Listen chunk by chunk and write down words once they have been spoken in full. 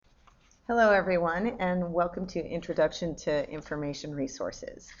Hello everyone, and welcome to Introduction to Information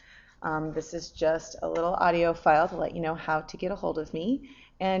Resources. This is just a little audio file to let you know how to get a hold of me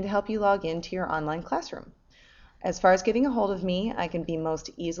and to help you log into your online classroom. As far as getting a hold of me, I can be most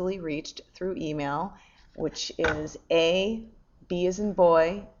easily reached through email, which is B as in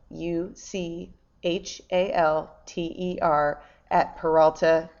boy, UCHALTER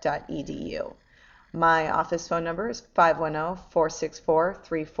 @peralta.edu. My office phone number is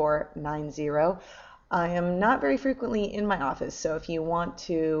 510-464-3490. I am not very frequently in my office, so if you want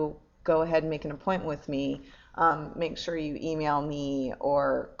to go ahead and make an appointment with me, make sure you email me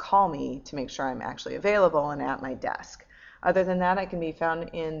or call me to make sure I'm actually available and at my desk. Other than that, I can be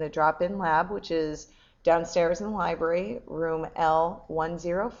found in the drop-in lab, which is downstairs in the library, room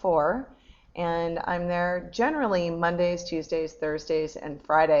L104. And I'm there generally Mondays, Tuesdays, Thursdays, and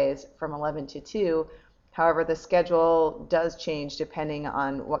Fridays from 11 to 2. However, the schedule does change depending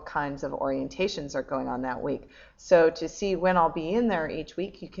on what kinds of orientations are going on that week. So to see when I'll be in there each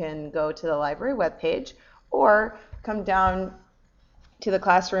week, you can go to the library webpage or come down to the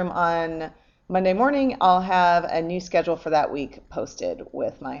classroom on Monday morning. I'll have a new schedule for that week posted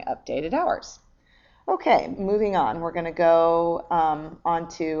with my updated hours. Okay, moving on. We're going to go on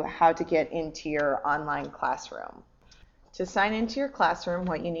to how to get into your online classroom. To sign into your classroom,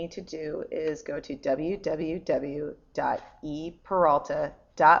 what you need to do is go to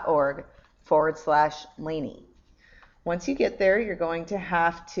www.eperalta.org/Laney. Once you get there, you're going to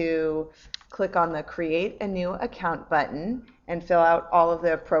have to click on the Create a New Account button and fill out all of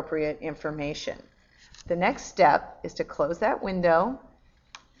the appropriate information. The next step is to close that window,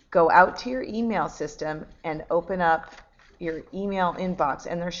 go out to your email system and open up your email inbox,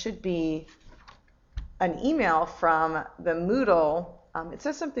 and there should be an email from the Moodle. It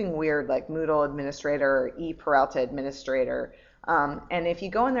says something weird like Moodle administrator or ePeralta administrator. And if you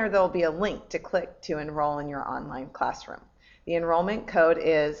go in there, there'll be a link to click to enroll in your online classroom. The enrollment code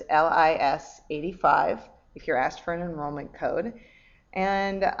is LIS85 if you're asked for an enrollment code.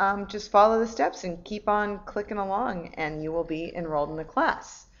 And just follow the steps and keep on clicking along and you will be enrolled in the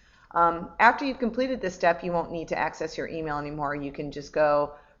class. After you've completed this step, you won't need to access your email anymore. You can just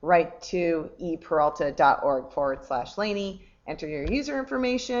go right to eperalta.org/Laney, enter your user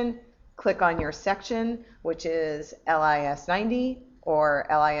information, click on your section, which is LIS90 or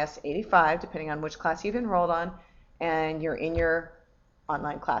LIS85, depending on which class you've enrolled on, and you're in your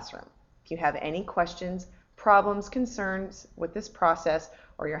online classroom. If you have any questions, problems, concerns with this process,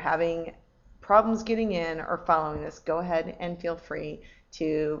 or you're having problems getting in or following this, go ahead and feel free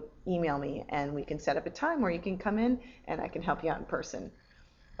to email me and we can set up a time where you can come in and I can help you out in person.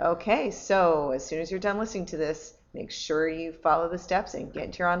 Okay, so as soon as you're done listening to this, make sure you follow the steps and get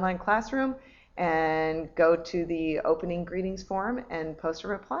into your online classroom and go to the opening greetings form and post a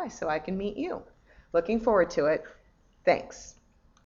reply so I can meet you. Looking forward to it. Thanks.